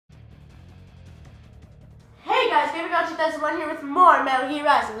guys, Baby Girl 2001 here with more Metal Gear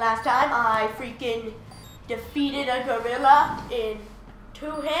Rising. Last time I freaking defeated a gorilla in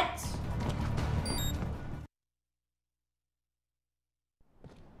 2 hits.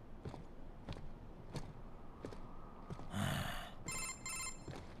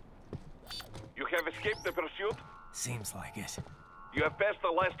 You have escaped the pursuit? Seems like it. You have passed the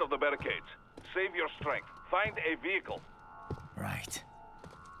last of the barricades. Save your strength. Find a vehicle. Right.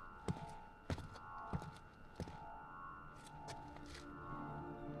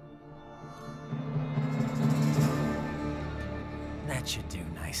 That should do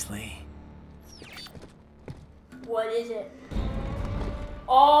nicely. What is it?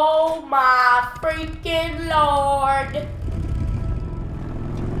 Oh my freaking lord!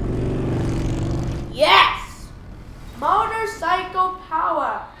 Yes! Motorcycle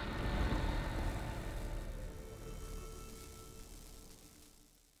power!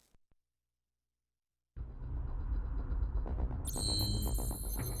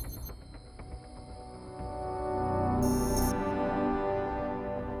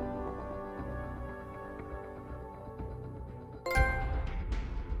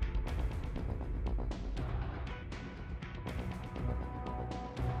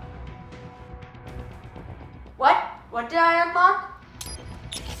 What did I unlock?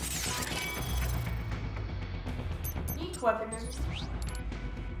 Each weapon is...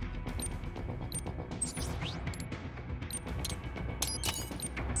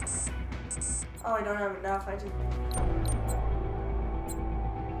 Oh, I don't have enough. I just...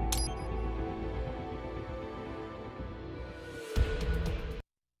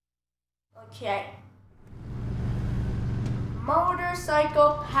 Okay.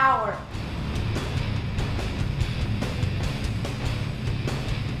 Motorcycle power.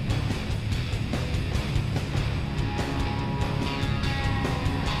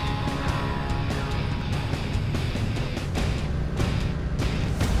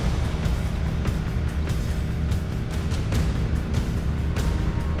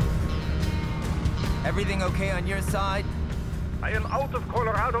 Everything okay on your side? I am out of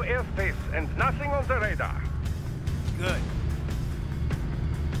Colorado airspace and nothing on the radar. Good.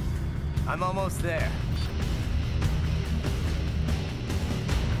 I'm almost there.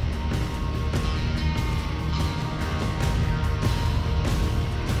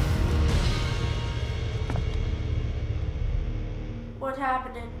 What's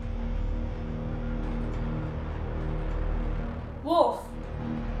happening? Wolf.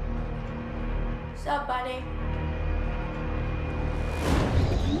 What's up, buddy?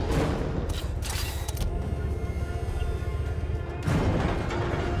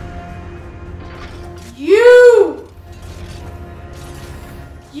 You!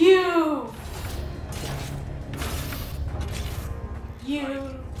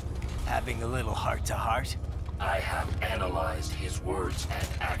 Having a little heart-to-heart? I have analyzed his words and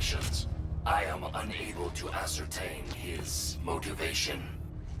actions. I am unable to ascertain his motivation.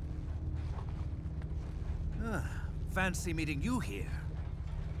 Fancy meeting you here.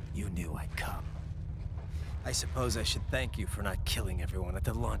 You knew I'd come. I suppose I should thank you for not killing everyone at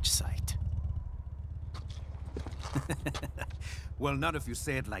the launch site. Well, not if you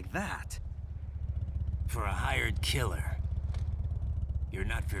say it like that. For a hired killer, you're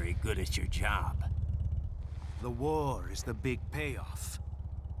not very good at your job. The war is the big payoff.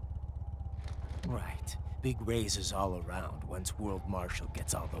 Right. Big raises all around once World Marshal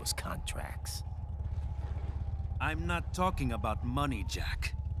gets all those contracts. I'm not talking about money,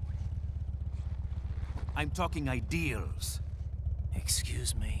 Jack. I'm talking ideals.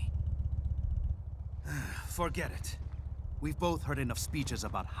 Excuse me? Forget it. We've both heard enough speeches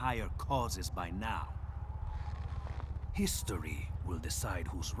about higher causes by now. History will decide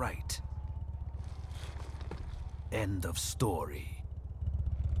who's right. End of story.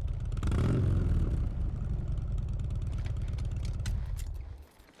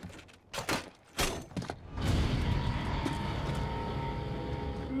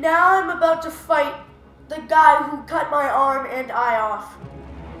 Now I'm about to fight the guy who cut my arm and eye off.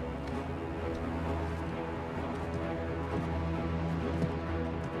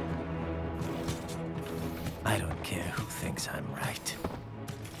 I don't care who thinks I'm right.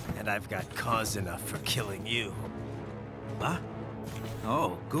 And I've got cause enough for killing you. Huh?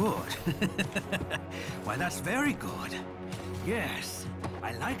 Oh, good. Why, that's very good. Yes,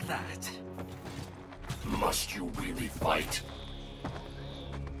 I like that. Must you really fight?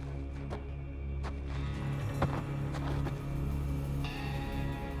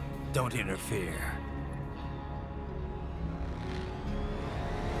 Don't interfere.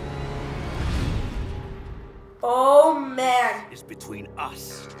 Oh man. Is between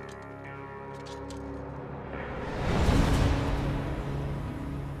us.